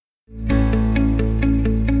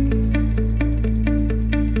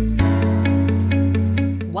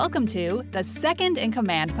Welcome to the Second in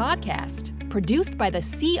Command podcast, produced by the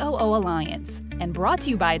COO Alliance and brought to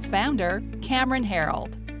you by its founder, Cameron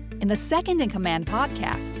Herold. In the Second in Command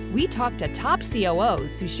podcast, we talk to top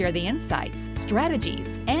COOs who share the insights,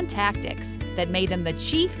 strategies, and tactics that made them the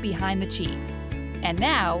chief behind the chief. And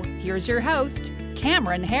now, here's your host,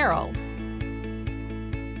 Cameron Herold.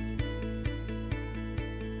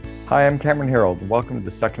 Hi, I'm Cameron Herold. Welcome to the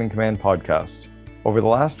Second in Command podcast. Over the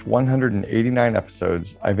last 189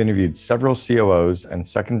 episodes, I've interviewed several COOs and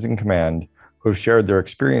seconds in command who have shared their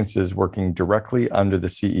experiences working directly under the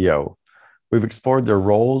CEO. We've explored their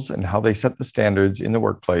roles and how they set the standards in the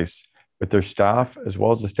workplace with their staff, as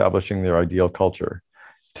well as establishing their ideal culture.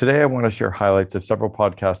 Today, I want to share highlights of several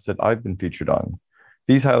podcasts that I've been featured on.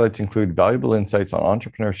 These highlights include valuable insights on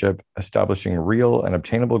entrepreneurship, establishing real and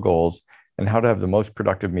obtainable goals, and how to have the most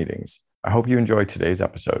productive meetings. I hope you enjoy today's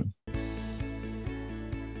episode.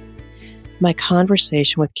 My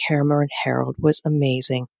conversation with Cameron Herold was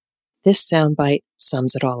amazing. This soundbite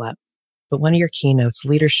sums it all up. But one of your keynotes,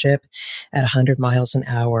 leadership at 100 miles an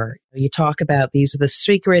hour, you talk about these are the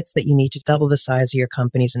secrets that you need to double the size of your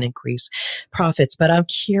companies and increase profits. But I'm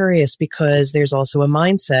curious because there's also a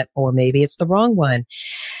mindset, or maybe it's the wrong one.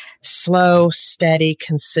 Slow, steady,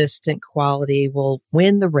 consistent quality will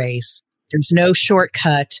win the race. There's no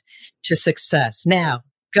shortcut to success. Now,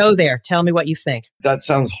 go there. Tell me what you think. That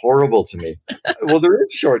sounds horrible to me. Well, there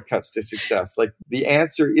is shortcuts to success. Like the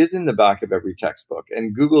answer is in the back of every textbook,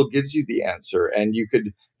 and Google gives you the answer, and you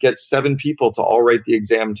could get 7 people to all write the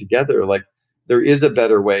exam together. Like there is a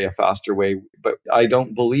better way, a faster way, but I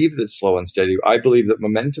don't believe that slow and steady. I believe that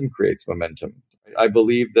momentum creates momentum. I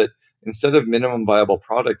believe that instead of minimum viable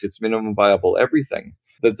product, it's minimum viable everything.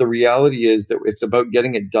 That the reality is that it's about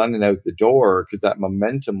getting it done and out the door, because that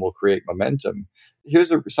momentum will create momentum.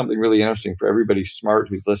 Here's something really interesting for everybody smart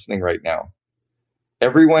who's listening right now.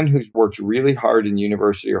 Everyone who's worked really hard in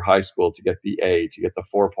university or high school to get the A, to get the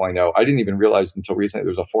 4.0, I didn't even realize until recently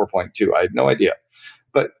there was a 4.2. I had no idea.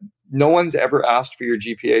 But no one's ever asked for your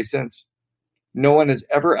GPA since. No one has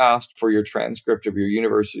ever asked for your transcript of your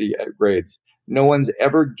university grades. No one's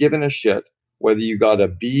ever given a shit whether you got a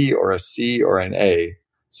B or a C or an A.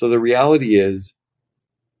 So the reality is,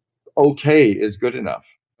 okay is good enough.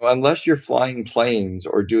 Unless you're flying planes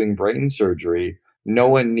or doing brain surgery, no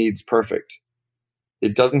one needs perfect.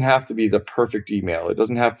 It doesn't have to be the perfect email. It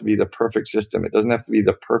doesn't have to be the perfect system. It doesn't have to be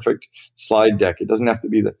the perfect slide deck. It doesn't have to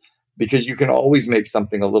be because you can always make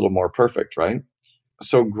something a little more perfect, right?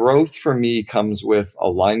 So growth for me comes with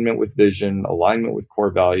alignment with vision, alignment with core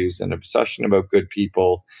values, and obsession about good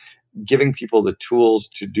people, giving people the tools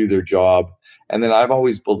to do their job. And then I've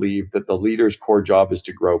always believed that the leader's core job is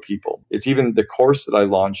to grow people. It's even the course that I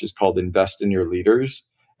launched is called Invest in Your Leaders.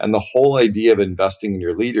 And the whole idea of investing in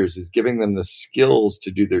your leaders is giving them the skills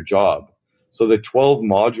to do their job. So the 12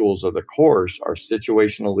 modules of the course are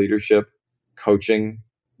situational leadership, coaching,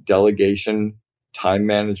 delegation, time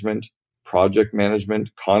management, project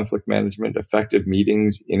management, conflict management, effective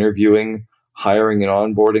meetings, interviewing, hiring and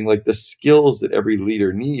onboarding, like the skills that every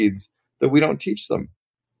leader needs that we don't teach them.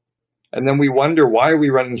 And then we wonder, why are we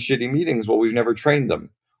running shitty meetings? Well, we've never trained them.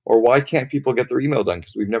 Or why can't people get their email done?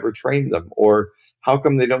 Because we've never trained them. Or how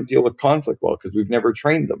come they don't deal with conflict well? Because we've never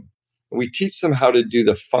trained them. And we teach them how to do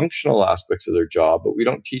the functional aspects of their job, but we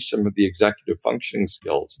don't teach them the executive functioning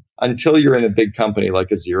skills until you're in a big company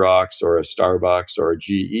like a Xerox or a Starbucks or a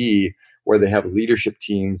GE, where they have leadership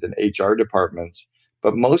teams and HR departments.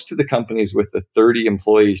 But most of the companies with the 30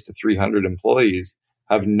 employees to 300 employees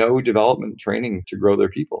have no development training to grow their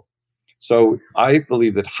people. So I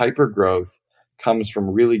believe that hypergrowth comes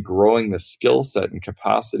from really growing the skill set and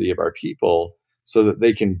capacity of our people so that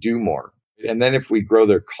they can do more. And then if we grow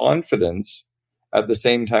their confidence at the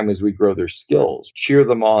same time as we grow their skills, cheer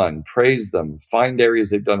them on, praise them, find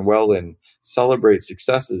areas they've done well in, celebrate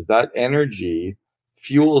successes, that energy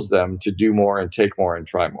fuels them to do more and take more and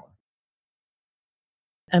try more.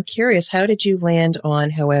 I'm curious, how did you land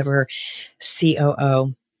on, however,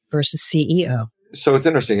 COO versus CEO? So it's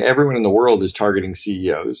interesting. Everyone in the world is targeting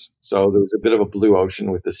CEOs. So there was a bit of a blue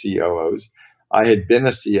ocean with the COOs. I had been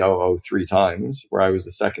a COO 3 times, where I was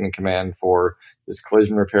the second in command for this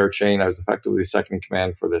collision repair chain. I was effectively the second in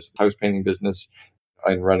command for this house painting business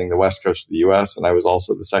and running the West Coast of the US. And I was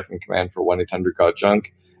also the second in command for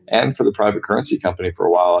 1-800-GOT-JUNK and for the private currency company for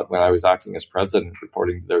a while when I was acting as president,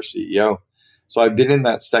 reporting to their CEO. So I've been in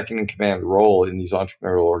that second in command role in these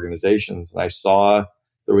entrepreneurial organizations, and I saw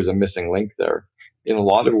there was a missing link there. In a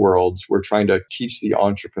lot of worlds, we're trying to teach the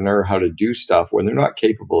entrepreneur how to do stuff when they're not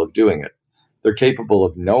capable of doing it. They're capable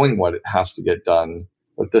of knowing what it has to get done,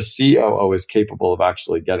 but the COO is capable of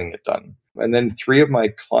actually getting it done. And then 3 of my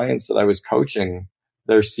clients that I was coaching,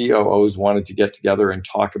 their COOs wanted to get together and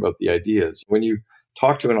talk about the ideas. When you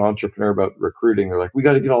talk to an entrepreneur about recruiting, they're like, we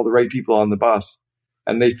got to get all the right people on the bus.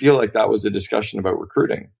 And they feel like that was a discussion about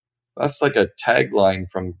recruiting. That's like a tagline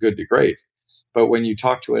from good to great. But when you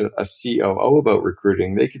talk to a COO about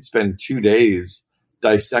recruiting, they could spend 2 days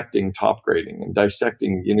dissecting top grading and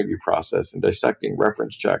dissecting the interview process and dissecting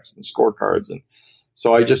reference checks and scorecards. And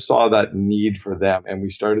so I just saw that need for them. And we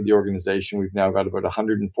started the organization. We've now got about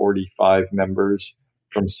 145 members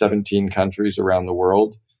from 17 countries around the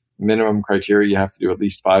world. Minimum criteria, you have to do at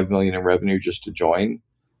least 5 million in revenue just to join.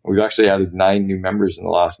 We've actually added 9 new members in the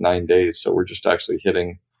last 9 days. So we're just actually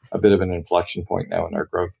hitting a bit of an inflection point now in our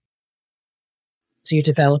growth. So you're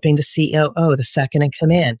developing the COO, the second in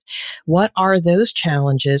command. What are those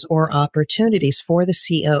challenges or opportunities for the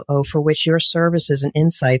COO for which your services and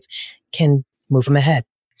insights can move them ahead?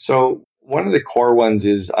 So one of the core ones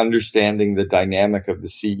is understanding the dynamic of the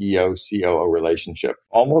CEO-COO relationship.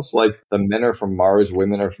 Almost like the Men Are From Mars,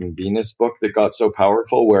 Women Are From Venus book that got so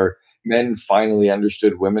powerful, where men finally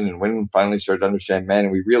understood women and women finally started to understand men.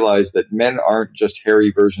 And we realized that men aren't just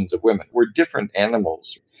hairy versions of women. We're different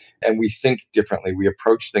animals and we think differently. We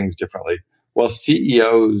approach things differently. Well,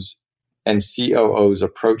 CEOs and COOs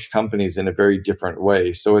approach companies in a very different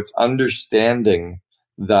way. So it's understanding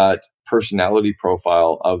that personality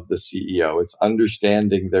profile of the CEO. It's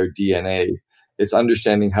understanding their DNA. It's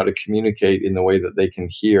understanding how to communicate in the way that they can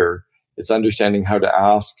hear. It's understanding how to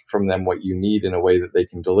ask from them what you need in a way that they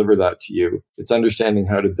can deliver that to you. It's understanding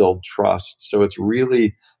how to build trust. So it's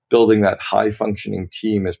really building that high functioning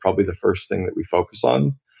team is probably the first thing that we focus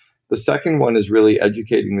on. The second one is really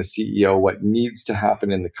educating the CEO what needs to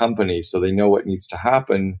happen in the company so they know what needs to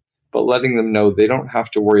happen, but letting them know they don't have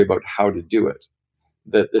to worry about how to do it.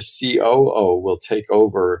 That the COO will take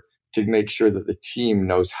over to make sure that the team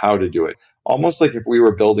knows how to do it. Almost like if we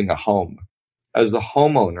were building a home. As the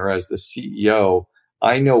homeowner, as the CEO,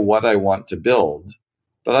 I know what I want to build,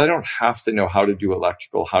 but I don't have to know how to do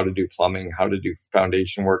electrical, how to do plumbing, how to do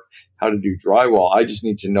foundation work, how to do drywall. I just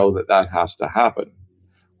need to know that that has to happen.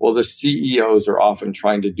 Well, the CEOs are often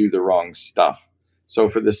trying to do the wrong stuff. So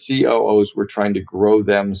for the COOs, we're trying to grow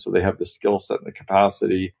them so they have the skill set and the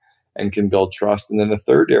capacity and can build trust. And then the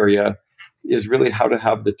third area is really how to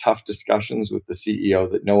have the tough discussions with the CEO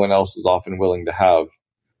that no one else is often willing to have.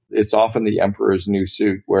 It's often the emperor's new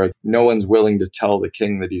suit where no one's willing to tell the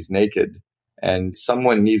king that he's naked. And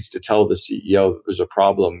someone needs to tell the CEO that there's a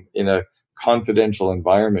problem in a confidential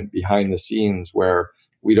environment behind the scenes where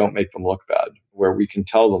we don't make them look bad, where we can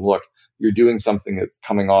tell them, look, you're doing something that's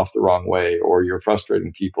coming off the wrong way, or you're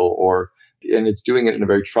frustrating people, and it's doing it in a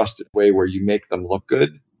very trusted way where you make them look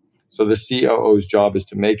good. So the COO's job is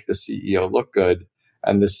to make the CEO look good.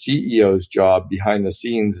 And the CEO's job behind the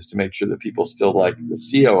scenes is to make sure that people still like the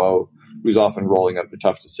COO, who's often rolling up the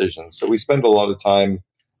tough decisions. So we spend a lot of time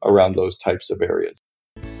around those types of areas.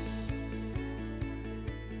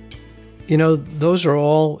 You know, those are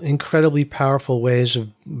all incredibly powerful ways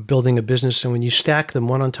of building a business. And when you stack them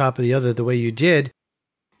one on top of the other the way you did,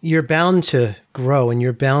 you're bound to grow and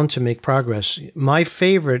you're bound to make progress. My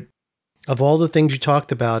favorite of all the things you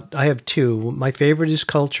talked about, I have 2. My favorite is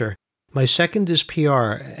culture. My second is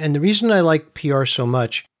PR. And the reason I like PR so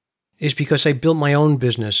much is because I built my own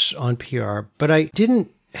business on PR, but I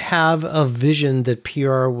didn't have a vision that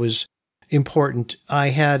PR was important. I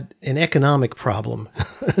had an economic problem.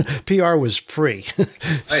 PR was free.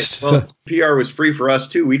 Right. Well, PR was free for us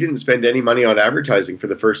too. We didn't spend any money on advertising for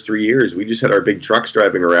the first 3 years. We just had our big trucks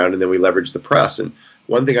driving around and then we leveraged the press. And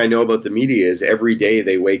one thing I know about the media is every day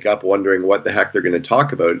they wake up wondering what the heck they're going to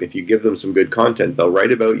talk about. And if you give them some good content, they'll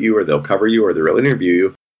write about you or they'll cover you or they'll interview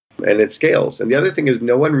you. And it scales. And the other thing is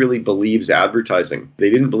no one really believes advertising. They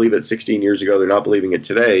didn't believe it 16 years ago. They're not believing it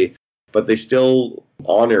today. But they still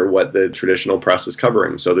honor what the traditional press is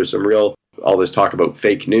covering. So there's some real, all this talk about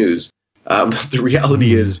fake news. The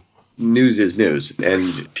reality is news,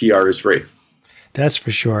 and PR is free. That's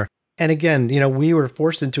for sure. And again, you know, we were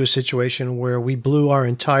forced into a situation where we blew our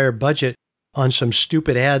entire budget on some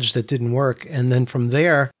stupid ads that didn't work. And then from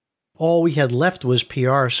there, all we had left was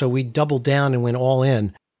PR. So we doubled down and went all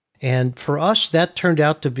in. And for us, that turned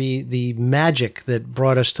out to be the magic that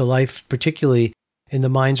brought us to life, particularly in the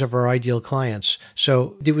minds of our ideal clients.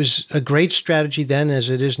 So it was a great strategy then as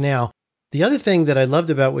it is now. The other thing that I loved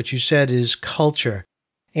about what you said is culture.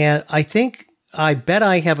 And I bet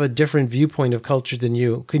I have a different viewpoint of culture than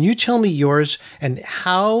you. Can you tell me yours and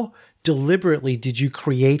how deliberately did you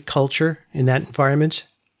create culture in that environment?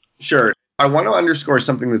 Sure. I want to underscore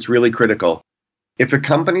something that's really critical. If a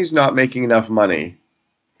company's not making enough money,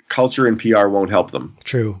 culture and PR won't help them.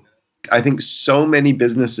 True. I think so many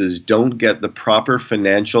businesses don't get the proper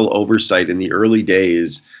financial oversight in the early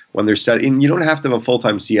days when they're set in. You don't have to have a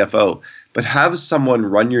full-time CFO, but have someone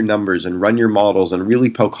run your numbers and run your models and really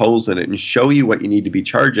poke holes in it and show you what you need to be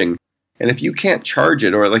charging. And if you can't charge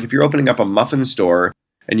it, or like if you're opening up a muffin store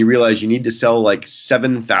and you realize you need to sell like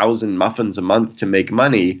 7,000 muffins a month to make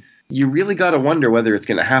money, you really got to wonder whether it's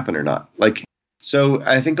going to happen or not. So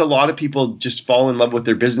I think a lot of people just fall in love with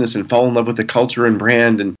their business and fall in love with the culture and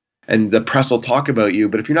brand, and the press will talk about you.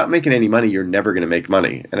 But if you're not making any money, you're never going to make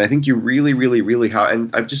money. And I think you really, really, really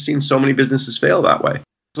and I've just seen so many businesses fail that way.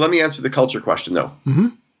 So let me answer the culture question, though. Mm-hmm.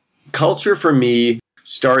 Culture for me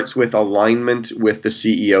starts with alignment with the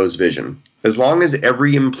CEO's vision. As long as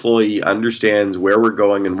every employee understands where we're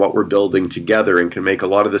going and what we're building together and can make a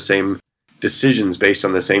lot of the same decisions based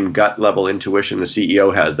on the same gut level intuition the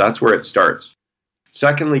CEO has, that's where it starts.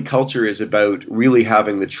 Secondly, culture is about really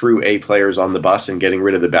having the true A players on the bus and getting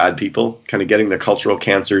rid of the bad people, kind of getting the cultural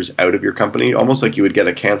cancers out of your company, almost like you would get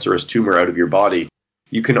a cancerous tumor out of your body.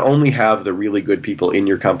 You can only have the really good people in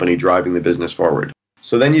your company driving the business forward.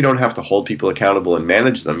 So then you don't have to hold people accountable and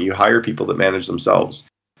manage them. You hire people that manage themselves,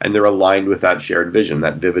 and they're aligned with that shared vision,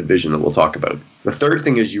 that vivid vision that we'll talk about. The third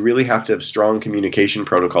thing is you really have to have strong communication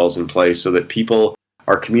protocols in place so that people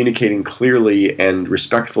are communicating clearly and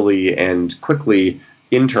respectfully and quickly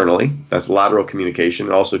internally. That's lateral communication,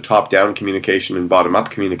 and also top-down communication and bottom-up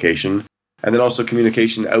communication, and then also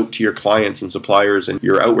communication out to your clients and suppliers and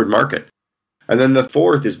your outward market. And then the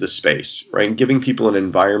fourth is the space, right? Giving people an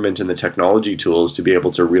environment and the technology tools to be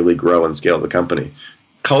able to really grow and scale the company.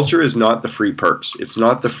 Culture is not the free perks. It's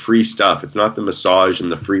not the free stuff. It's not the massage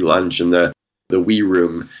and the free lunch and the wee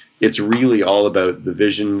room. It's really all about the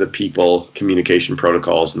vision, the people, communication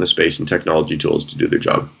protocols, and the space and technology tools to do their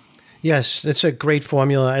job. Yes, that's a great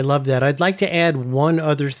formula. I love that. I'd like to add one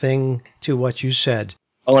other thing to what you said.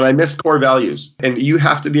 Oh, and I missed core values. And you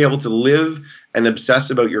have to be able to live and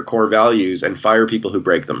obsess about your core values and fire people who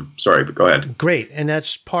break them. Sorry, but go ahead. Great. And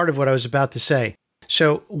that's part of what I was about to say.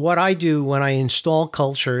 So what I do when I install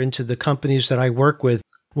culture into the companies that I work with,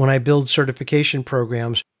 when I build certification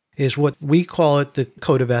programs, is what we call it the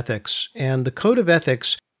Code of Ethics. And the Code of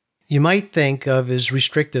Ethics you might think of as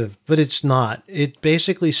restrictive, but it's not. It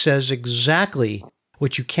basically says exactly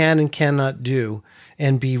what you can and cannot do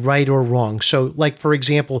and be right or wrong. So like, for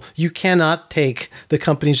example, you cannot take the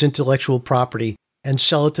company's intellectual property and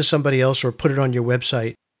sell it to somebody else or put it on your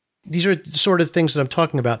website. These are the sort of things that I'm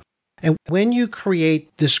talking about. And when you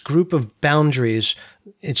create this group of boundaries,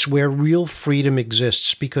 it's where real freedom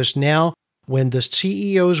exists, because now when the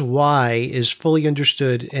CEO's why is fully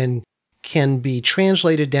understood and can be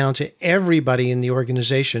translated down to everybody in the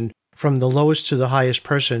organization, from the lowest to the highest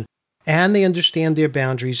person, and they understand their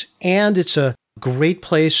boundaries, and it's a great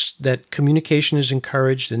place that communication is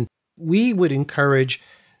encouraged, and we would encourage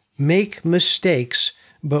make mistakes,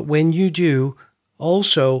 but when you do,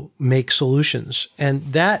 also make solutions.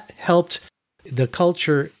 And that helped the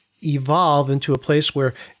culture evolve into a place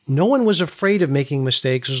where no one was afraid of making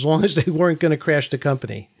mistakes as long as they weren't going to crash the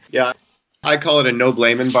company. Yeah, I call it a no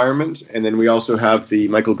blame environment. And then we also have the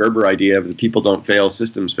Michael Gerber idea of the people don't fail,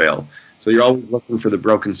 systems fail. So you're always looking for the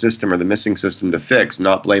broken system or the missing system to fix,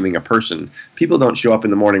 not blaming a person. People don't show up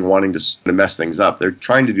in the morning wanting to mess things up. They're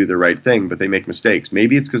trying to do the right thing, but they make mistakes.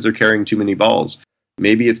 Maybe it's because they're carrying too many balls.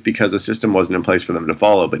 Maybe it's because a system wasn't in place for them to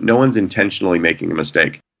follow, but no one's intentionally making a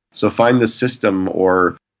mistake. So find the system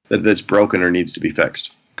or that's broken or needs to be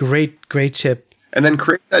fixed. Great tip. And then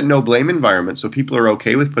create that no blame environment so people are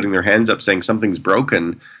okay with putting their hands up saying something's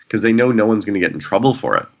broken because they know no one's going to get in trouble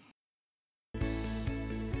for it.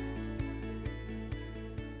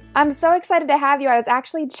 I'm so excited to have you. I was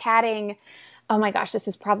actually chatting, oh my gosh, this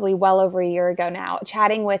is probably well over a year ago now,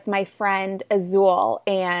 chatting with my friend Azul,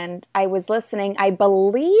 and I was listening, I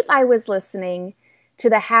believe I was listening to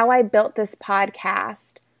the How I Built This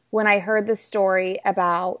podcast when I heard the story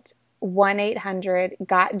about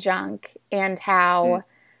 1-800-GOT-JUNK and how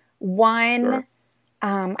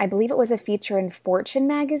I believe it was a feature in Fortune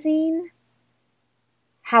magazine,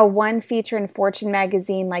 how one feature in Fortune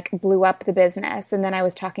magazine like blew up the business. And then I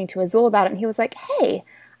was talking to Azul about it, and he was like, hey,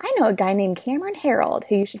 I know a guy named Cameron Herold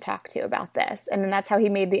who you should talk to about this. And then that's how he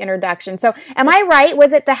made the introduction. So am I right?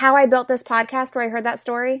 Was it the How I Built This podcast where I heard that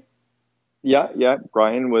story? Yeah.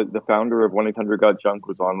 Brian, was the founder of 1-800-GOT-JUNK,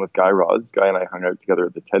 was on with Guy Raz. Guy and I hung out together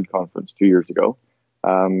at the TED conference 2 years ago.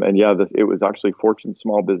 It was actually Fortune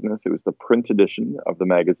Small Business. It was the print edition of the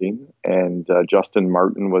magazine. And Justin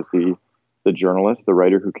Martin was the journalist, the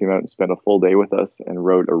writer who came out and spent a full day with us and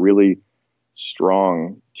wrote a really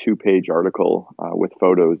strong 2-page article with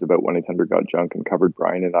photos about 1-800-GOT-JUNK and covered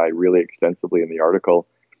Brian and I really extensively in the article.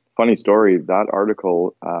 funny story. That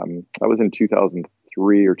article, that was in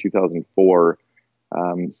 2003 or 2004.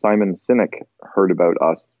 Simon Sinek heard about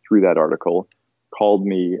us through that article, called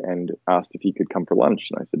me and asked if he could come for lunch.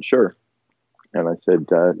 And I said, sure. And I said,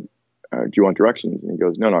 do you want directions? And he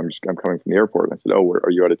goes, no, I'm coming from the airport. And I said, oh, where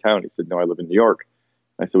are you out of town? He said, no, I live in New York.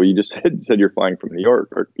 I said, well, you just said you're flying from New York,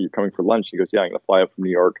 or you're coming for lunch. He goes, yeah, I'm going to fly up from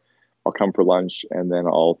New York. I'll come for lunch, and then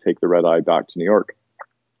I'll take the red eye back to New York.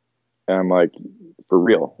 And I'm like, for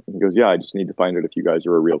real? And he goes, yeah, I just need to find out if you guys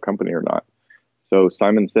are a real company or not. So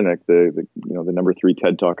Simon Sinek, the number 3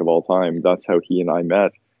 TED Talk of all time, that's how he and I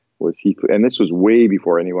met. And this was way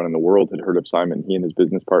before anyone in the world had heard of Simon. He and his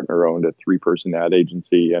business partner owned a 3-person ad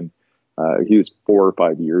agency, and he was 4 or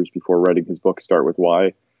 5 years before writing his book, Start With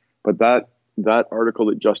Why. But that article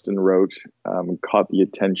that Justin wrote caught the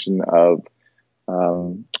attention of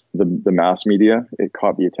the mass media. It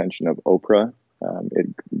caught the attention of Oprah. It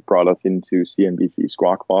brought us into CNBC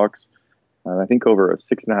Squawk Box. I think over a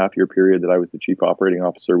 6.5-year period that I was the chief operating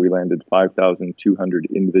officer, we landed 5,200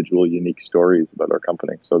 individual unique stories about our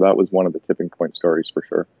company. So that was one of the tipping point stories for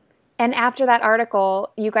sure. And after that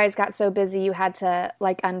article, you guys got so busy you had to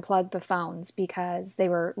unplug the phones because they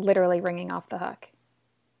were literally ringing off the hook.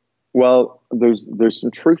 Well, there's some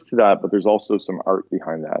truth to that, but there's also some art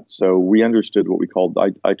behind that. So we understood what we called,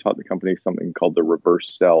 I taught the company something called the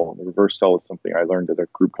reverse sell. The reverse sell is something I learned at a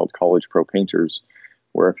group called College Pro Painters,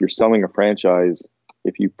 where if you're selling a franchise,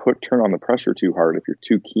 if you turn on the pressure too hard, if you're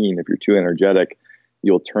too keen, if you're too energetic,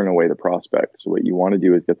 you'll turn away the prospect. So what you want to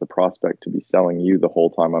do is get the prospect to be selling you the whole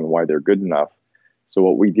time on why they're good enough. So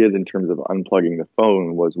what we did in terms of unplugging the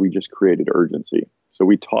phone was we just created urgency. So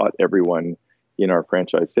we taught everyone in our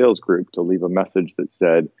franchise sales group to leave a message that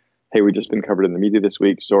said, hey, we've just been covered in the media this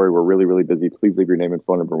week. Sorry, we're really, really busy. Please leave your name and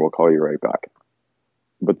phone number and we'll call you right back.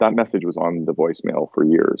 But that message was on the voicemail for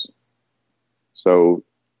years. So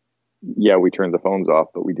yeah, we turned the phones off,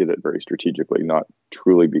 but we did it very strategically, not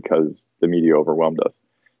truly because the media overwhelmed us.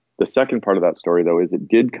 The second part of that story, though, is it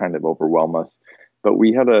did kind of overwhelm us, but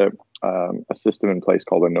we had a system in place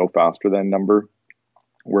called a no faster than number,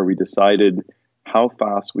 where we decided how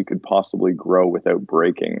fast we could possibly grow without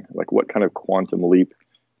breaking. Like what kind of quantum leap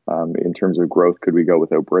in terms of growth could we go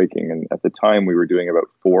without breaking? And at the time we were doing about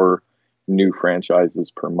 4 new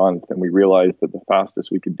franchises per month. And we realized that the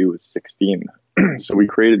fastest we could do was 16. So we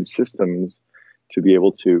created systems to be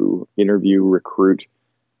able to interview, recruit,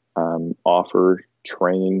 offer,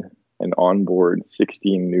 train, and onboard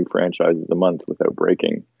 16 new franchises a month without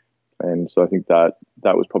breaking. And so I think that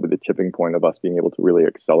was probably the tipping point of us being able to really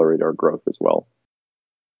accelerate our growth as well.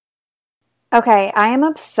 Okay, I am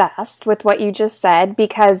obsessed with what you just said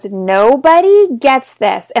because nobody gets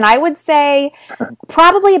this. And I would say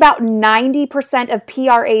probably about 90% of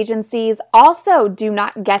PR agencies also do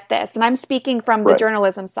not get this. And I'm speaking from the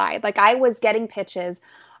journalism side. Like I was getting pitches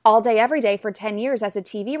all day, every day for 10 years as a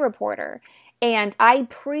TV reporter. And I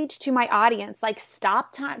preach to my audience, like,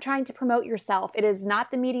 stop trying to promote yourself. It is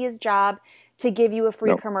not the media's job to give you a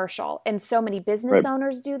free commercial. And so many business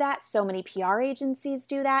owners do that. So many PR agencies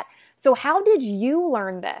do that. So how did you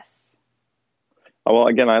learn this? Well,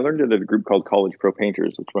 again, I learned it at a group called College Pro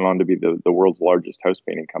Painters, which went on to be the world's largest house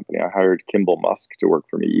painting company. I hired Kimball Musk to work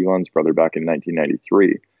for me, Elon's brother, back in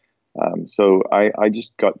 1993. So I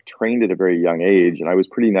just got trained at a very young age, and I was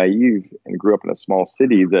pretty naive and grew up in a small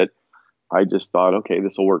city that I just thought, okay,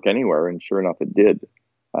 this will work anywhere. And sure enough, it did.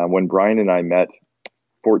 When Brian and I met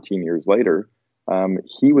 14 years later,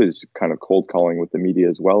 he was kind of cold calling with the media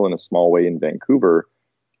as well in a small way in Vancouver,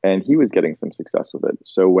 and he was getting some success with it.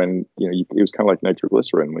 So when, it was kind of like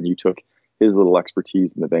nitroglycerin, when you took his little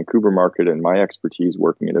expertise in the Vancouver market and my expertise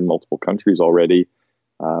working it in multiple countries already,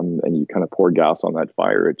 and you kind of pour gas on that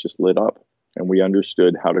fire, it just lit up. And we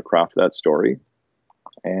understood how to craft that story.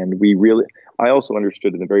 And I also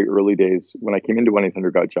understood in the very early days, when I came into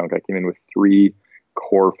 1-800-GOT-JUNK, I came in with 3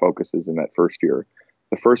 core focuses in that first year.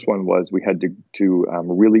 The first one was we had to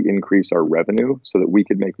really increase our revenue so that we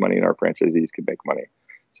could make money and our franchisees could make money.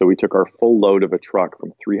 So we took our full load of a truck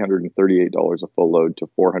from $338 a full load to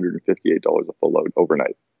 $458 a full load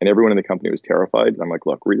overnight. And everyone in the company was terrified. And I'm like,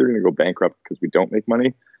 look, we're either going to go bankrupt because we don't make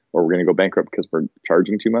money, or we're going to go bankrupt because we're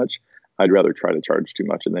charging too much. I'd rather try to charge too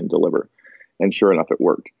much and then deliver. And sure enough, it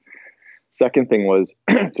worked. Second thing was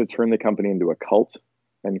to turn the company into a cult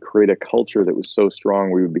and create a culture that was so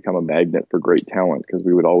strong we would become a magnet for great talent, because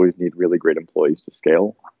we would always need really great employees to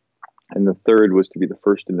scale. And the third was to be the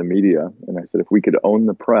first in the media. And I said, if we could own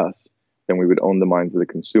the press, then we would own the minds of the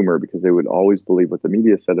consumer, because they would always believe what the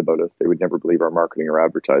media said about us. They would never believe our marketing or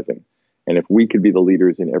advertising. And if we could be the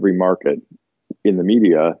leaders in every market in the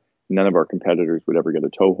media, none of our competitors would ever get a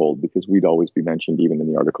toehold because we'd always be mentioned even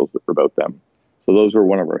in the articles that were about them. So those were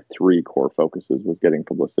one of our 3 core focuses, was getting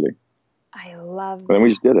publicity. I love that. And then we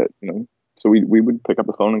just did it, So we would pick up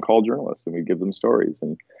the phone and call journalists, and we'd give them stories.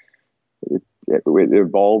 And it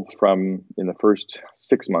evolved from, in the first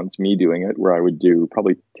 6 months, me doing it, where I would do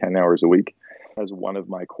probably 10 hours a week as one of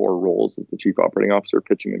my core roles as the chief operating officer,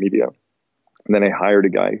 pitching the media. And then I hired a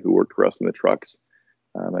guy who worked for us in the trucks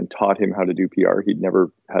and taught him how to do PR. He'd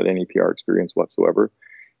never had any PR experience whatsoever.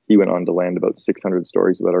 He went on to land about 600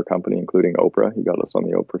 stories about our company, including Oprah. He got us on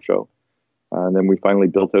the Oprah show. And then we finally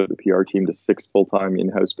built out the PR team to 6 full-time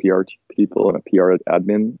in-house PR people and a PR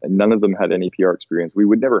admin. And none of them had any PR experience. We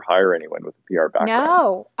would never hire anyone with a PR background.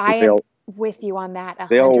 No, I am with you on that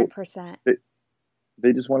 100%.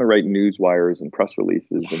 They just want to write news wires and press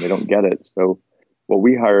releases, and they don't get it. So what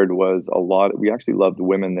we hired was we actually loved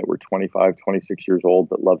women that were 25, 26 years old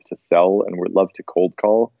that loved to sell and loved to cold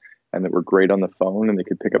call and that were great on the phone, and they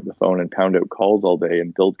could pick up the phone and pound out calls all day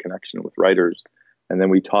and build connection with writers. And then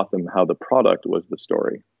we taught them how the product was the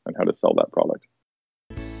story and how to sell that product.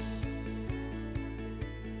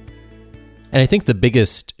 And I think the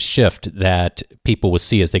biggest shift that people will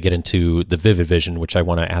see as they get into the Vivid Vision, which I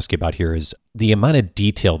want to ask you about here, is the amount of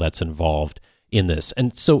detail that's involved in this.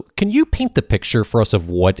 And so can you paint the picture for us of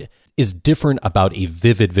what is different about a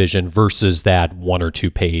Vivid Vision versus that 1 or 2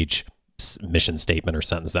 page mission statement or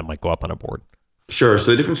sentence that might go up on a board? Sure.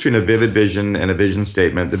 So the difference between a vivid vision and a vision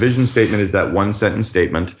statement, the vision statement is that 1-sentence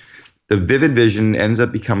statement. The vivid vision ends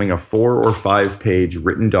up becoming a 4 or 5 page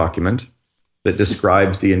written document that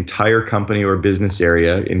describes the entire company or business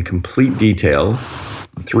area in complete detail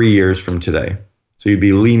 3 years from today. So you'd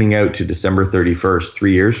be leaning out to December 31st,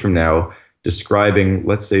 3 years from now, describing,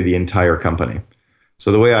 let's say, the entire company.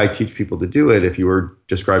 So the way I teach people to do it, if you were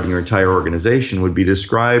describing your entire organization, would be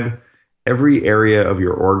describe every area of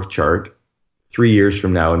your org chart 3 years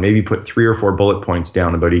from now, and maybe put 3 or 4 bullet points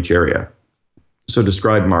down about each area. So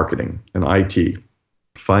describe marketing and IT,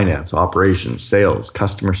 finance, operations, sales,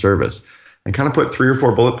 customer service, and kind of put 3 or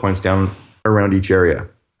 4 bullet points down around each area.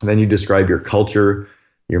 And then you describe your culture,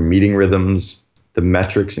 your meeting rhythms, the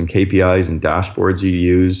metrics and KPIs and dashboards you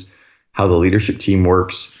use, how the leadership team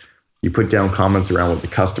works. You put down comments around what the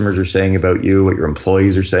customers are saying about you, what your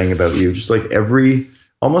employees are saying about you, just like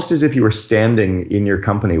almost as if you were standing in your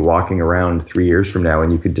company walking around 3 years from now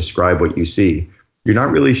and you could describe what you see. You're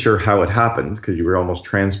not really sure how it happened because you were almost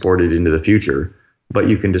transported into the future, but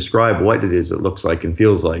you can describe what it is it looks like and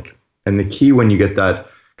feels like. And the key when you get that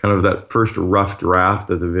kind of that first rough draft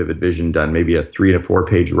of the Vivid Vision done, maybe a 3 to 4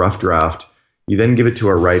 page rough draft, you then give it to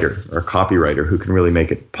a writer or a copywriter who can really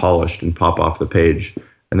make it polished and pop off the page.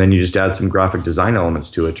 And then you just add some graphic design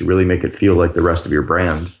elements to it to really make it feel like the rest of your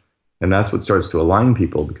brand. And that's what starts to align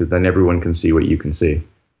people, because then everyone can see what you can see.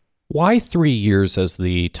 Why 3 years as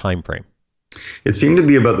the time frame? It seemed to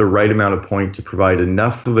be about the right amount of point to provide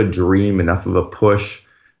enough of a dream, enough of a push,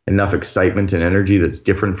 enough excitement and energy that's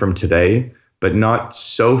different from today, but not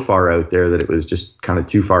so far out there that it was just kind of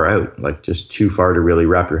too far out, like just too far to really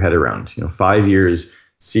wrap your head around. 5 years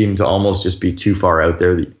seemed to almost just be too far out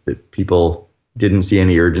there that people didn't see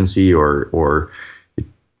any urgency or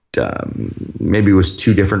maybe it was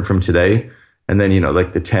too different from today. And then,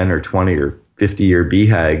 like the 10 or 20 or 50 year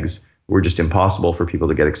BHAGs were just impossible for people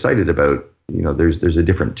to get excited about. There's a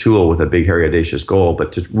different tool with a big, hairy, audacious goal,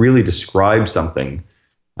 but to really describe something,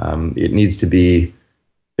 it needs to be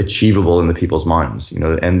achievable in the people's minds,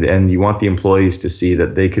 and you want the employees to see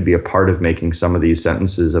that they could be a part of making some of these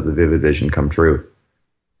sentences of the Vivid Vision come true.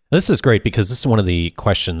 This is great because this is one of the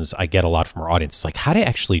questions I get a lot from our audience. It's like, how do I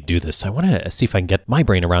actually do this? I want to see if I can get my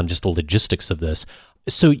brain around just the logistics of this.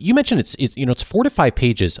 So you mentioned it's 4 to 5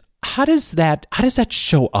 pages. How does that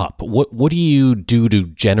show up? What do you do to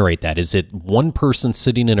generate that? Is it one person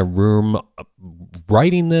sitting in a room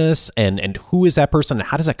writing this, and who is that person, and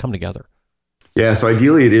how does that come together? Yeah, so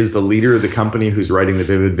ideally it is the leader of the company who's writing the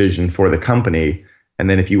Vivid Vision for the company. And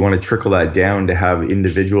then if you want to trickle that down to have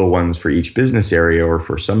individual ones for each business area or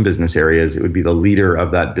for some business areas, it would be the leader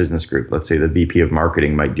of that business group. Let's say the VP of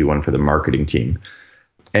marketing might do one for the marketing team.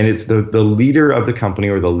 And it's the leader of the company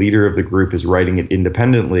or the leader of the group is writing it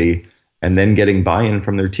independently and then getting buy-in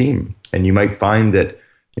from their team. And you might find that,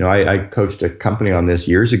 I coached a company on this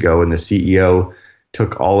years ago, and the CEO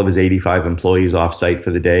took all of his 85 employees off site for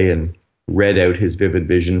the day and read out his Vivid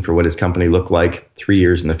Vision for what his company looked like 3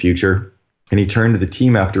 years in the future. And he turned to the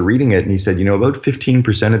team after reading it and he said, about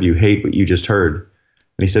 15% of you hate what you just heard. And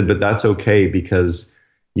he said, but that's okay because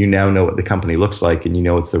you now know what the company looks like and you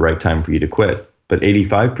know it's the right time for you to quit. But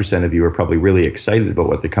 85% of you are probably really excited about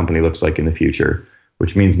what the company looks like in the future.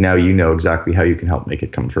 which means now you know exactly how you can help make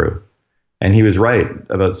it come true. And he was right.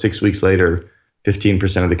 About 6 weeks later,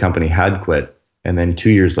 15% of the company had quit. And then 2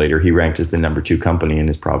 years later, he ranked as the number 2 company in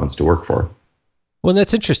his province to work for. Well,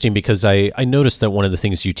 that's interesting because I noticed that one of the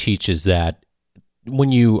things you teach is that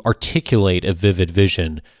when you articulate a vivid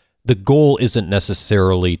vision, the goal isn't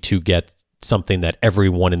necessarily to get something that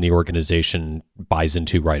everyone in the organization buys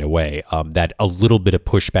into right away. That a little bit of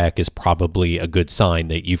pushback is probably a good sign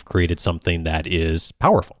that you've created something that is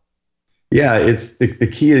powerful. Yeah, it's the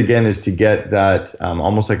key again is to get that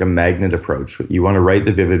almost like a magnet approach. You want to write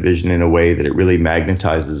the vivid vision in a way that it really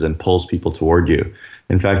magnetizes and pulls people toward you.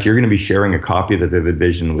 In fact, you're going to be sharing a copy of the vivid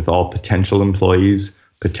vision with all potential employees,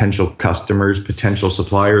 potential customers, potential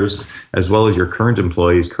suppliers, as well as your current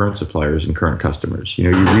employees, current suppliers, and current customers.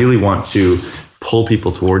 You really want to pull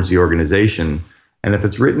people towards the organization. And if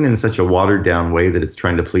it's written in such a watered down way that it's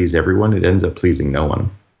trying to please everyone, it ends up pleasing no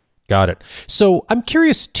one. Got it. So I'm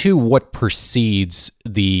curious too, what precedes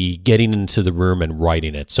the getting into the room and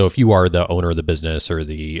writing it. So if you are the owner of the business or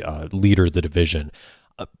the leader of the division,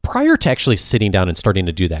 prior to actually sitting down and starting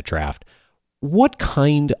to do that draft, what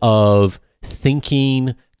kind of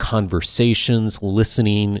thinking, conversations,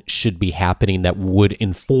 listening should be happening that would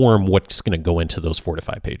inform what's going to go into those 4 to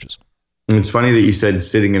 5 pages? And it's funny that you said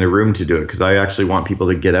sitting in a room to do it, because I actually want people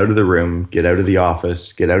to get out of the room, get out of the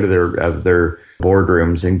office, get out of their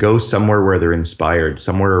boardrooms and go somewhere where they're inspired,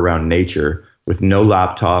 somewhere around nature with no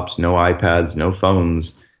laptops, no iPads, no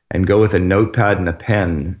phones, and go with a notepad and a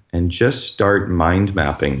pen and just start mind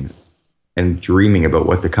mapping and dreaming about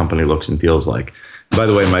what the company looks and feels like. By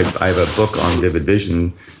the way, I have a book on vivid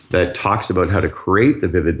vision that talks about how to create the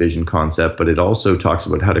vivid vision concept, but it also talks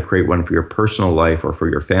about how to create one for your personal life or for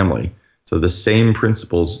your family. So the same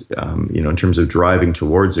principles, in terms of driving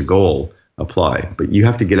towards a goal apply. But you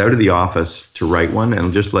have to get out of the office to write one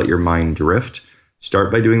and just let your mind drift.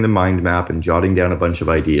 Start by doing the mind map and jotting down a bunch of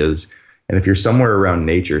ideas. And if you're somewhere around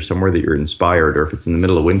nature, somewhere that you're inspired, or if it's in the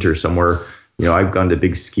middle of winter somewhere, I've gone to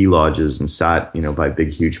big ski lodges and sat, by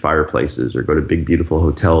big, huge fireplaces, or go to big, beautiful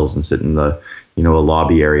hotels and sit in the, a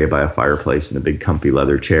lobby area by a fireplace in a big, comfy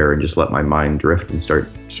leather chair and just let my mind drift and start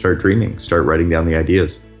dreaming, start writing down the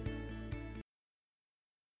ideas.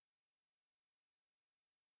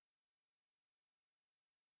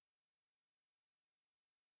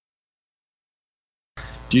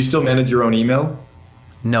 Do you still manage your own email?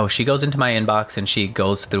 No, she goes into my inbox and she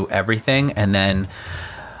goes through everything, and then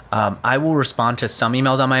I will respond to some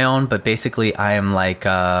emails on my own, but basically I'm like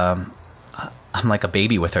a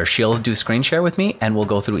baby with her. She'll do screen share with me and we'll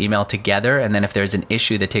go through email together, and then if there's an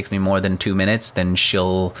issue that takes me more than 2 minutes, then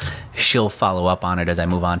she'll follow up on it as I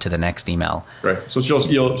move on to the next email. Right. So she'll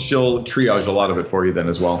triage a lot of it for you then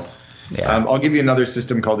as well. Yeah. I'll give you another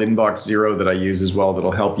system called Inbox Zero that I use as well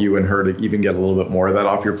that'll help you and her to even get a little bit more of that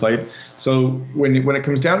off your plate. So when it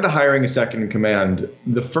comes down to hiring a second in command,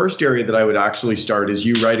 the first area that I would actually start is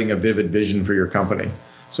you writing a vivid vision for your company.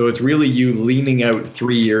 So it's really you leaning out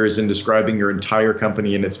 3 years and describing your entire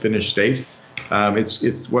company in its finished state.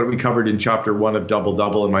 It's what we covered in chapter 1 of Double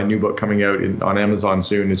Double, and my new book coming out on Amazon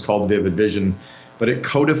soon is called Vivid Vision. But it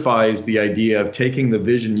codifies the idea of taking the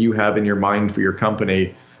vision you have in your mind for your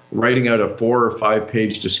company, writing out a 4 or 5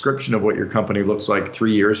 page description of what your company looks like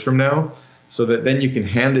 3 years from now, so that then you can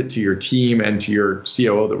hand it to your team and to your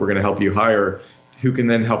COO that we're going to help you hire, who can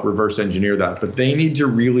then help reverse engineer that. But they need to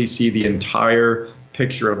really see the entire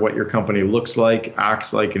picture of what your company looks like,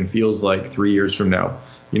 acts like, and feels like 3 years from now.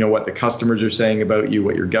 What the customers are saying about you,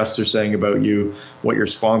 what your guests are saying about you, what your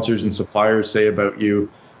sponsors and suppliers say about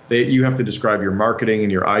you. You have to describe your marketing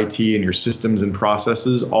and your IT and your systems and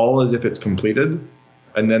processes all as if it's completed.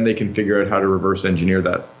 And then they can figure out how to reverse engineer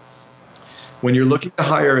that. When you're looking to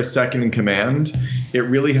hire a second in command, it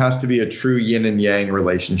really has to be a true yin and yang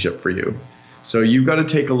relationship for you. So you've got to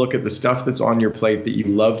take a look at the stuff that's on your plate that you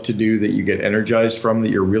love to do, that you get energized from, that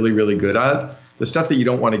you're really, really good at, the stuff that you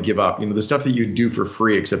don't want to give up, the stuff that you do for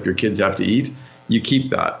free except your kids have to eat, you keep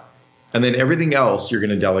that. And then everything else you're going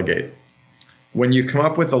to delegate. When you come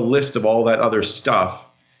up with a list of all that other stuff,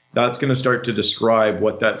 that's going to start to describe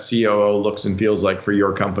what that COO looks and feels like for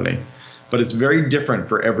your company. But it's very different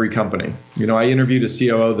for every company. I interviewed a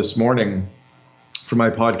COO this morning for my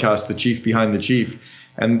podcast, The Chief Behind the Chief.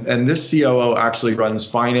 And this COO actually runs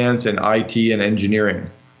finance and IT and engineering.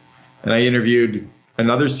 And I interviewed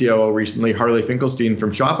another COO recently, Harley Finkelstein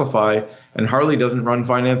from Shopify, and Harley doesn't run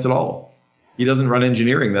finance at all. He doesn't run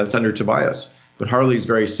engineering. That's under Tobias. But Harley's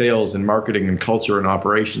very sales and marketing and culture and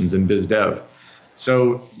operations and biz dev.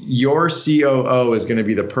 So your COO is going to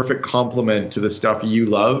be the perfect complement to the stuff you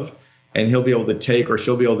love, and he'll be able to take, or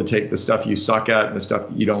she'll be able to take, the stuff you suck at and the stuff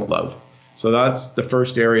that you don't love. So that's the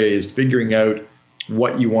first area, is figuring out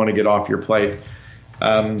what you want to get off your plate.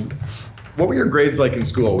 What were your grades like in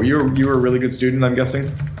school? You were a really good student, I'm guessing?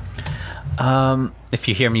 If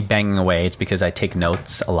you hear me banging away, it's because I take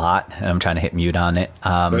notes a lot, and I'm trying to hit mute on it.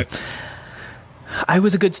 I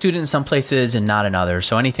was a good student in some places and not in others.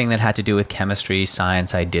 So anything that had to do with chemistry,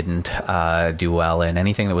 science, I didn't do well in.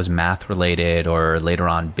 Anything that was math related or later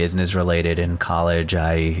on business related in college,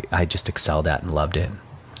 I just excelled at and loved it.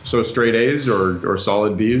 So straight A's or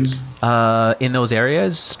solid B's? In those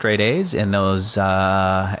areas, straight A's. In those,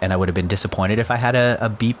 and I would have been disappointed if I had a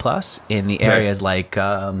B plus in the areas like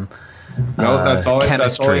no, that's all. Chemistry.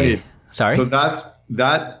 That's all I need. Sorry. So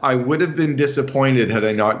that I would have been disappointed had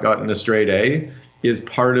I not gotten a straight A. Is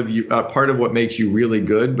part of you, part of what makes you really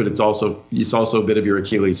good, but it's also a bit of your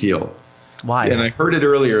Achilles heel. Why? And I heard it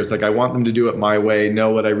earlier. It's like, I want them to do it my way.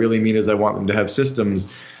 No, what I really mean is I want them to have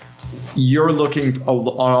systems. You're looking an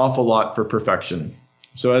awful lot for perfection.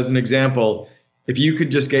 So as an example, if you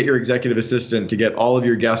could just get your executive assistant to get all of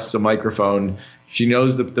your guests a microphone, she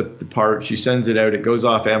knows the part, she sends it out, it goes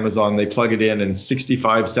off Amazon, they plug it in, and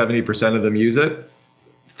 65-70% of them use it.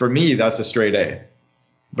 For me, that's a straight A.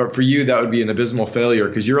 But for you, that would be an abysmal failure,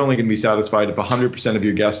 because you're only going to be satisfied if 100% of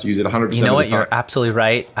your guests use it 100% of the time. You know what? You're absolutely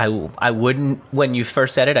right. I wouldn't, when you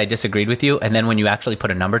first said it, I disagreed with you. And then when you actually put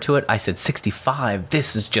a number to it, I said 65.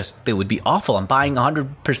 This is just, it would be awful. I'm buying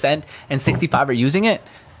 100% and 65 are using it.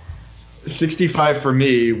 65 for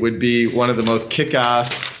me would be one of the most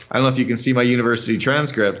kick-ass, I don't know if you can see my university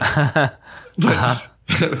transcript, but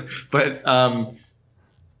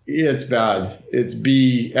it's bad. It's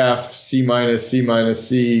B, F, C minus, C minus,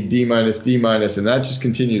 C, D minus, D minus, and that just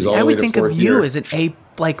continues all the way to fourth year. I would think of you as an A,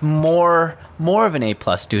 like more of an A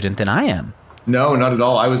plus student than I am. No, not at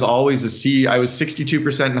all. I was always a C. I was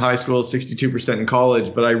 62% in high school, 62% in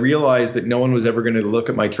college, but I realized that no one was ever going to look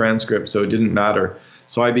at my transcript, so it didn't matter.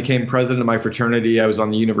 So I became president of my fraternity. I was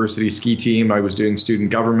on the university ski team. I was doing student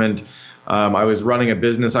government. I was running a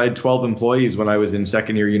business. I had 12 employees when I was in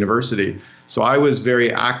second year university. So I was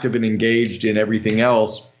very active and engaged in everything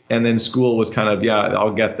else. And then school was kind of, yeah,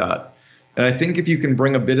 I'll get that. And I think if you can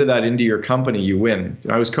bring a bit of that into your company, you win.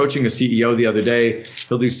 I was coaching a CEO the other day.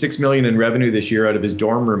 He'll do $6 million in revenue this year out of his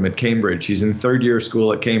dorm room at Cambridge. He's in third year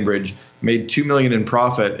school at Cambridge, made $2 million in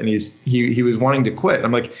profit, and he was wanting to quit.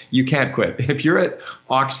 I'm like, you can't quit. If you're at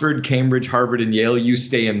Oxford, Cambridge, Harvard, and Yale, you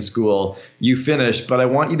stay in school, you finish, but I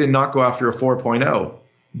want you to not go after a 4.0.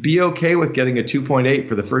 Be okay with getting a 2.8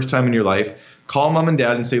 for the first time in your life. Call mom and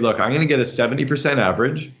dad and say, look, I'm going to get a 70%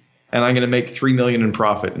 average, and I'm going to make $3 million in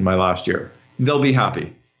profit in my last year. They'll be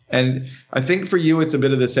happy. And I think for you, it's a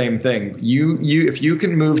bit of the same thing. If you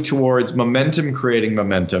can move towards momentum creating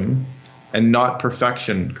momentum and not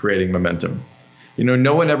perfection creating momentum. You know,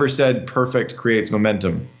 no one ever said perfect creates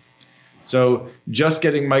momentum. So just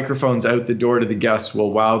getting microphones out the door to the guests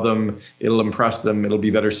will wow them. It'll impress them. It'll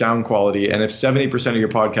be better sound quality. And if 70% of your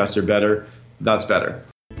podcasts are better, that's better.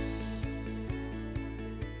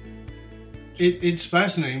 It's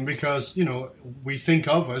fascinating because, you know, we think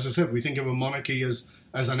of, as I said, we think of a monarchy as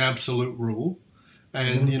an absolute rule.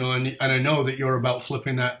 And, you know, and I know that you're about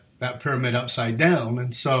flipping that pyramid upside down.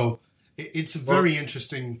 And so it's very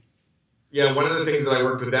interesting. Yeah, one of the things that I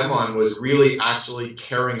worked with them on was really actually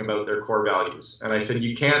caring about their core values. And I said,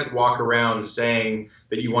 you can't walk around saying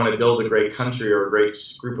that you want to build a great country or a great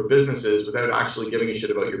group of businesses without actually giving a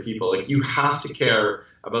shit about your people. Like, you have to care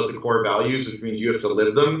about the core values, which means you have to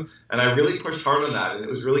live them. And I really pushed hard on that. And it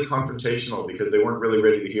was really confrontational because they weren't really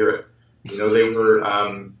ready to hear it. You know, they were,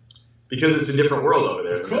 because it's a different world over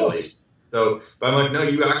there in the Middle East. So, but I'm like, no,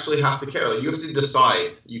 you actually have to care. Like, you have to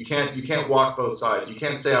decide. You can't walk both sides. You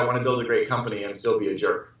can't say I want to build a great company and still be a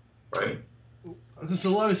jerk, right? There's a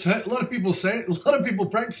lot of people saying, a lot of people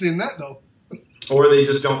practicing that though. Or they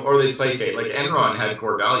just don't, or they placate. Like Enron had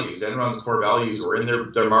core values. Enron's core values were in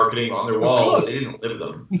their marketing on their wall, but they didn't live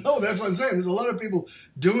them. No, that's what I'm saying. There's a lot of people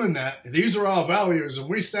doing that. These are our values, and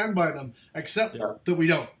we stand by them, except that we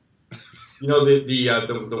don't. You know,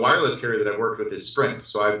 the wireless carrier that I've worked with is Sprint.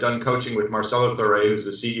 So I've done coaching with Marcelo Claret, who's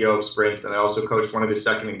the CEO of Sprint, and I also coached one of his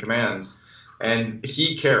second in commands. And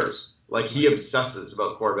he cares. Like, he obsesses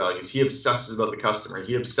about core values. He obsesses about the customer.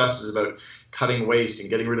 He obsesses about cutting waste and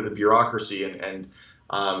getting rid of the bureaucracy and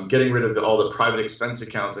getting rid of all the private expense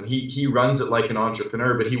accounts. And he runs it like an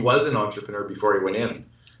entrepreneur, but he was an entrepreneur before he went in.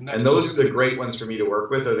 And those are the great ones for me to work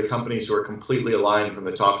with, are the companies who are completely aligned from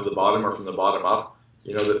the top to the bottom or from the bottom up.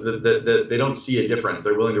 You know, they don't see a difference.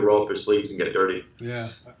 They're willing to roll up their sleeves and get dirty. Yeah,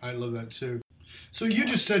 I love that too. So you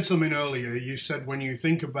just said something earlier. You said when you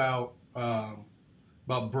think about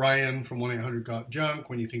Brian from 1-800-GOT-JUNK,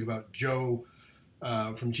 when you think about Joe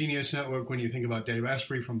from Genius Network, when you think about Dave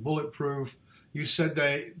Asprey from Bulletproof, you said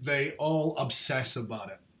they all obsess about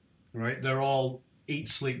it, right? They're all eat,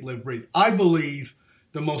 sleep, live, breathe. I believe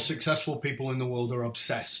the most successful people in the world are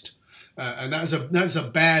obsessed. And that's a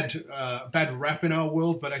bad rap in our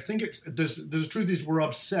world, but I think the truth is we're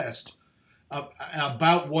obsessed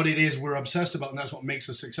about what it is we're obsessed about, and that's what makes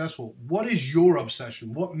us successful. What is your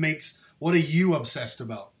obsession? What are you obsessed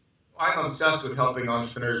about? I'm obsessed with helping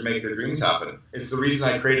entrepreneurs make their dreams happen. It's the reason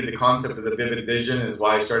I created the concept of the Vivid Vision, and is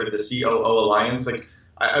why I started the COO Alliance. Like,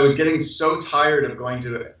 I was getting so tired of going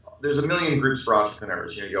to, there's a million groups for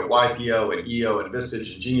entrepreneurs. You got YPO and EO and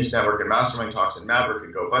Vistage and Genius Network and Mastermind Talks and Maverick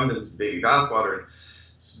and GoBundance and Baby Bathwater and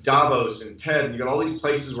Davos and TED. And you got all these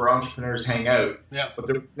places where entrepreneurs hang out. Yeah. But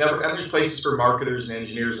there's places for marketers and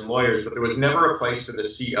engineers and lawyers, but there was never a place for the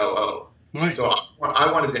COO. Right. So I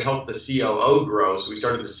wanted to help the COO grow. So we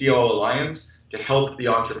started the COO Alliance to help the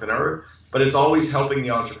entrepreneur, but it's always helping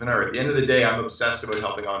the entrepreneur. At the end of the day, I'm obsessed about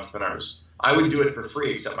helping entrepreneurs. I would do it for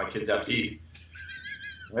free, except my kids have to eat.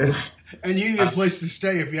 Right? And you need a place to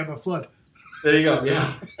stay if you have a flood. There you go,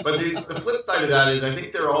 yeah. But the flip side of that is I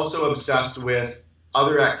think they're also obsessed with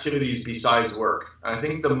other activities besides work. And I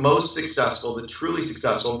think the most successful, the truly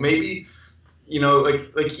successful, maybe,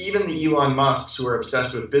 like even the Elon Musks who are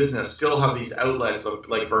obsessed with business still have these outlets of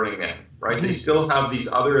like Burning Man, right? Mm-hmm. They still have these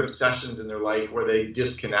other obsessions in their life where they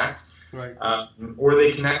disconnect, right? Or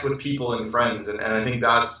they connect with people and friends. And I think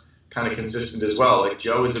that's kind of consistent as well. Like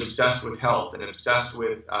Joe is obsessed with health and obsessed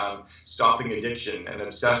with stopping addiction and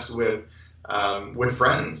obsessed with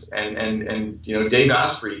friends. And Dave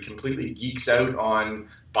Asprey completely geeks out on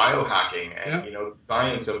biohacking and,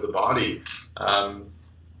 science of the body. And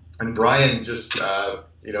Brian just,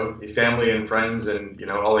 family and friends and,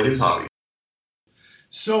 all of his hobbies.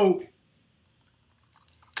 So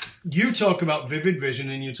you talk about vivid vision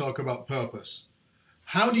and you talk about purpose.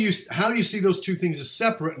 How do you see those two things as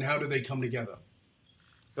separate, and how do they come together?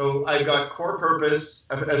 So I've got core purpose.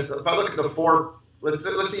 If I look at the four, let's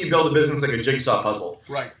say you build a business like a jigsaw puzzle.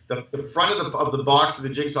 Right. The front of the box of the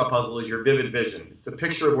jigsaw puzzle is your vivid vision. It's the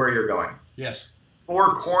picture of where you're going. Yes.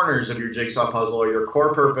 Four corners of your jigsaw puzzle are your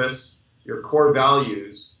core purpose, your core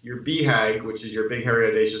values, your BHAG, which is your big, hairy,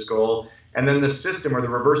 audacious goal, and then the system or the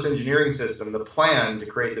reverse engineering system, the plan to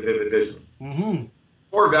create the vivid vision. Mm-hmm.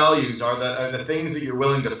 Core values are the things that you're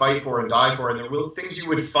willing to fight for and die for, and the things you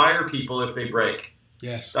would fire people if they break.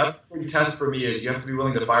 Yes. That's the big test for me is you have to be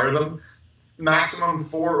willing to fire them. Maximum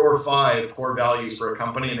 4 or 5 core values for a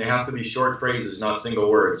company, and they have to be short phrases, not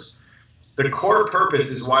single words. The core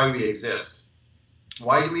purpose is why we exist.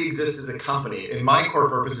 Why do we exist as a company? And my core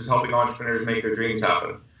purpose is helping entrepreneurs make their dreams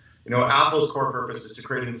happen. Apple's core purpose is to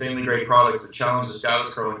create insanely great products that challenge the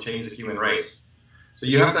status quo and change the human race. So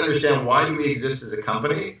you have to understand, why do we exist as a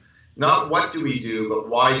company? Not what do we do, but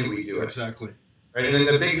why do we do it? Exactly. Right? And then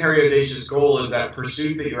the big, hairy, audacious goal is that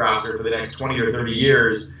pursuit that you're after for the next 20 or 30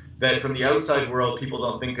 years that from the outside world people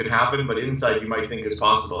don't think could happen, but inside you might think is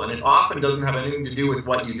possible. And it often doesn't have anything to do with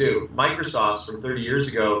what you do. Microsoft's from 30 years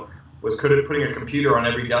ago was putting a computer on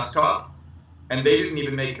every desktop, and they didn't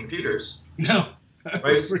even make computers. No.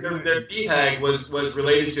 Right? So their BHAG was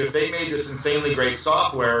related to, if they made this insanely great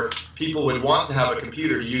software, people would want to have a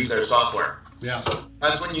computer to use their software. Yeah.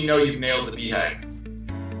 That's when you know you've nailed the BHAG.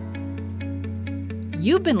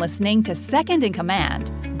 You've been listening to Second in Command,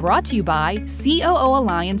 brought to you by COO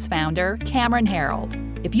Alliance founder Cameron Herold.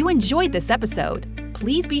 If you enjoyed this episode,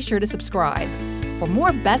 please be sure to subscribe. For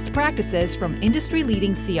more best practices from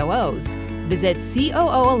industry-leading COOs, visit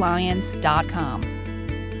COOalliance.com.